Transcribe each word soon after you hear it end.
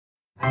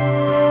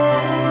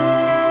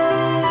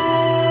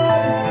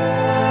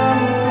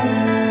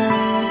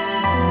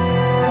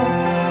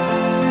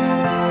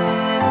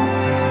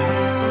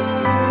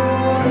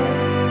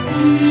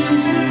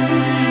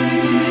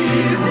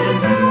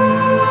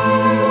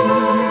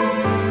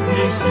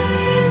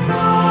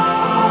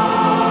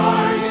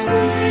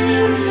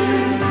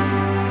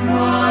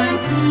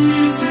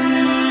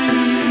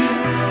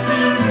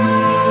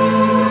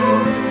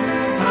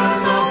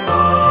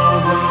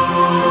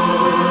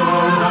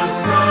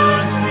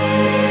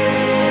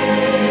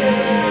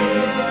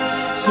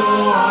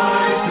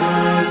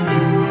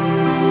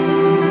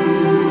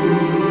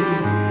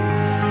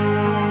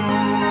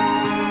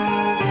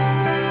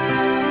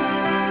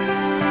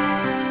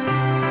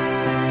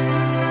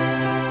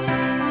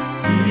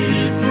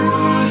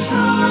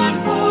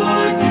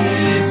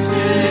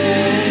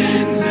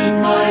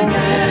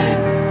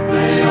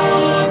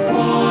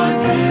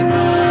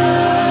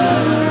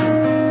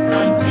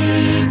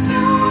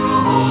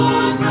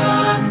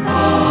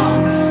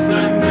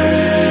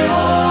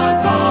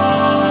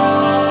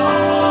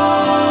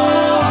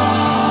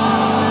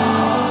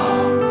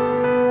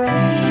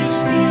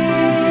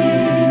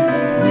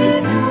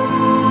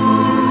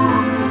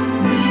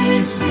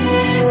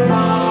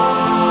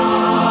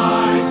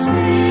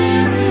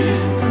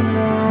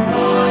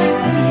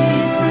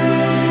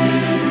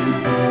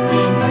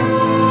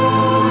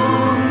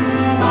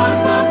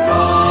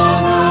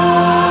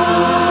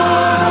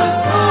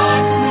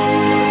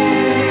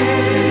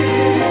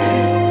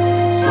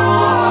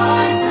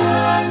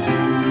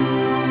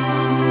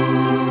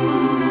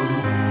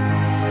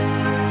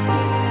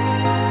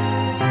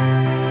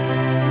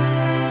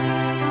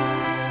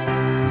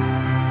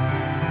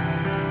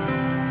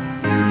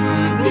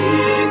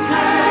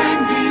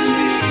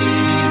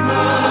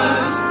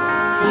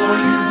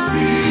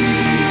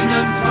seen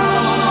and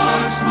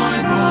touched my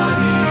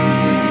body.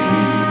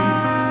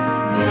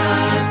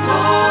 Blessed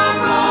are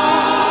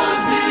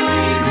those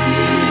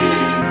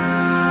believing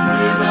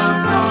without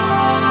sight.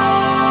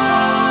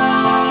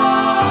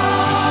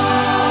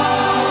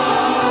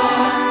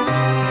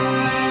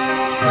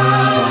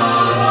 Tell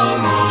the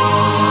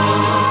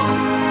world,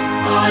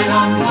 I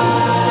am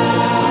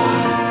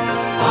Lord,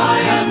 I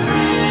am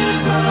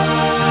risen.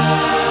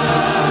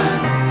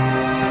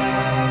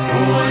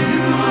 For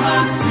you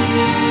have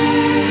seen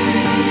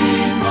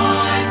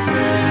my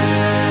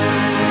face.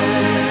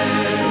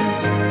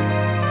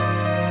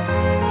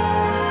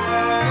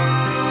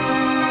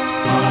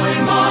 I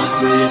must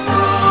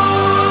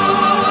return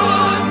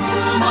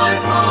to my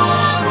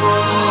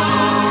Father,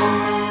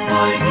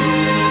 my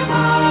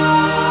Giver,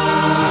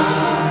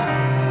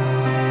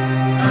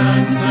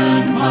 and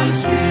send my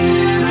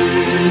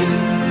Spirit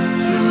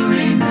to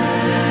remain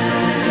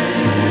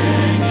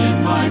in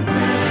my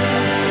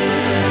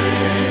place.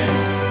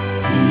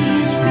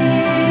 Peace be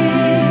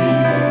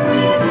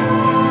with you.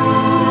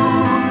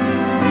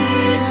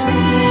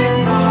 Receive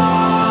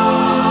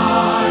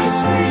my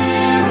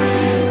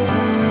spirit,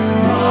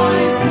 my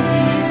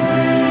peace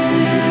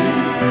live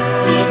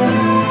in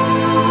you.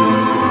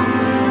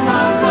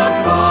 As the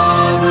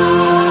Father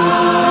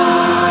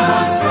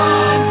has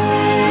sent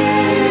me,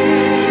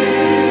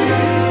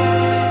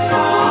 so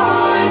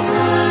I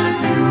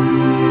send you.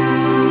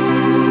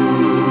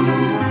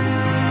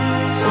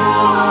 So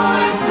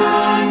I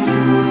send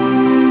you.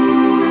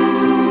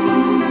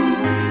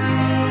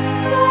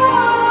 So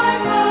I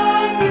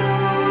send you.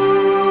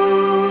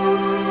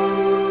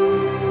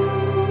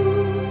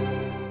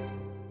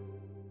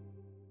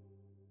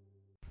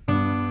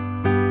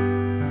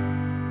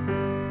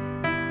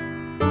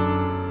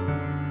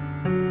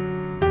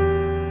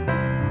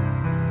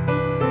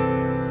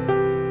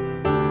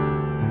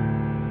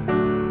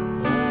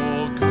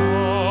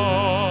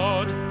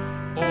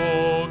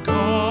 Oh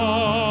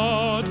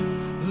God,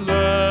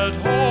 let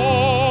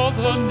all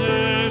the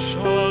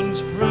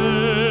nations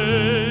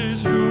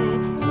praise you.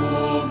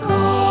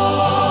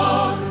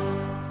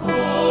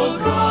 Oh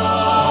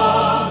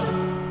God,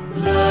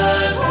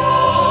 let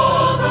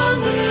all the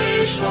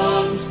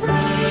nations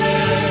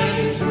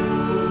praise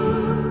you.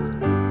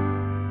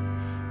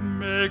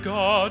 May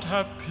God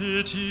have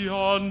pity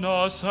on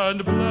us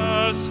and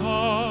bless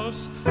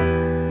us.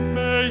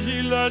 May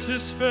he let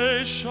his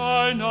face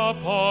shine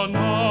upon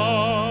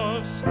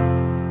us.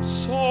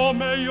 So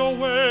may your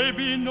way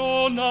be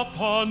known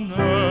upon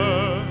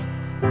earth,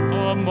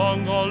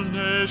 among all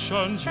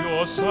nations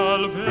your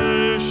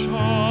salvation.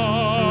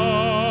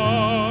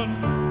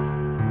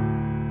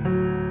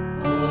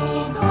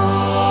 Oh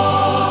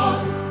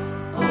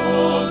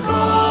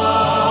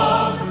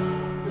God,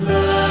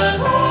 let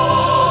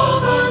all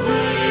the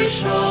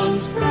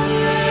nations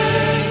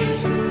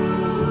praise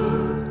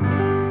you.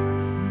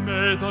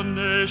 May the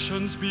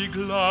nations be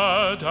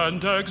glad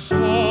and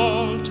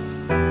exult,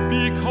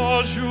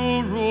 because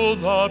you rule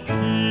the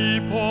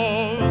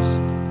peoples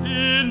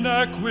in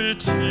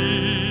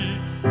equity.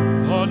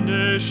 The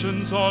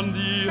nations on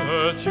the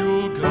earth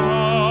you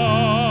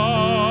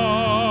guide.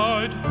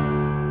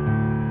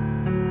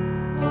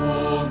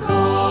 Oh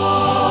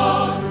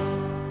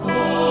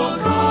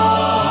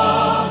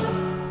God,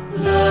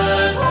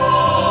 let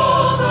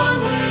all the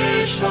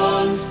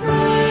nations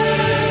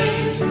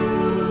praise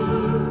you.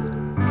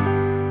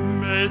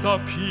 May the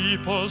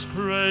peoples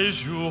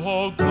praise you,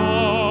 O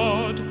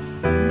God.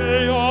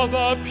 May all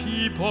the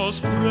peoples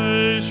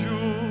praise you.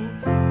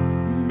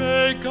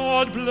 May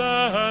God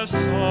bless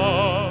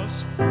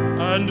us,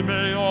 and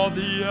may all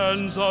the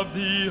ends of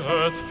the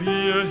earth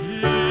fear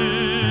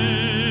him.